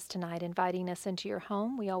being with us tonight, inviting us into your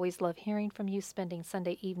home. We always love hearing from you, spending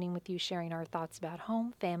Sunday evening with you, sharing our thoughts about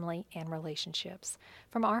home, family, and relationships.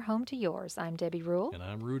 From our home to yours, I'm Debbie Rule. And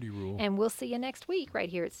I'm Rudy Rule. And we'll see you next week right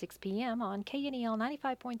here at 6 p.m. on KNEL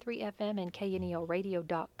 95.3 FM and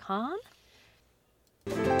KNELradio.com.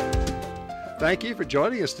 Thank you for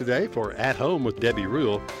joining us today for At Home with Debbie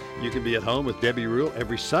Rule. You can be at home with Debbie Rule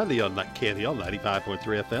every Sunday on KNEL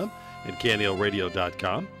 95.3 FM and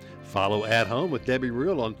KNELradio.com. Follow At Home with Debbie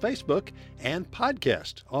Rule on Facebook and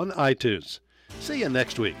podcast on iTunes. See you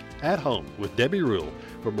next week, At Home with Debbie Rule,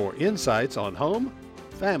 for more insights on home,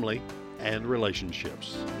 family, and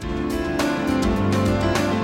relationships.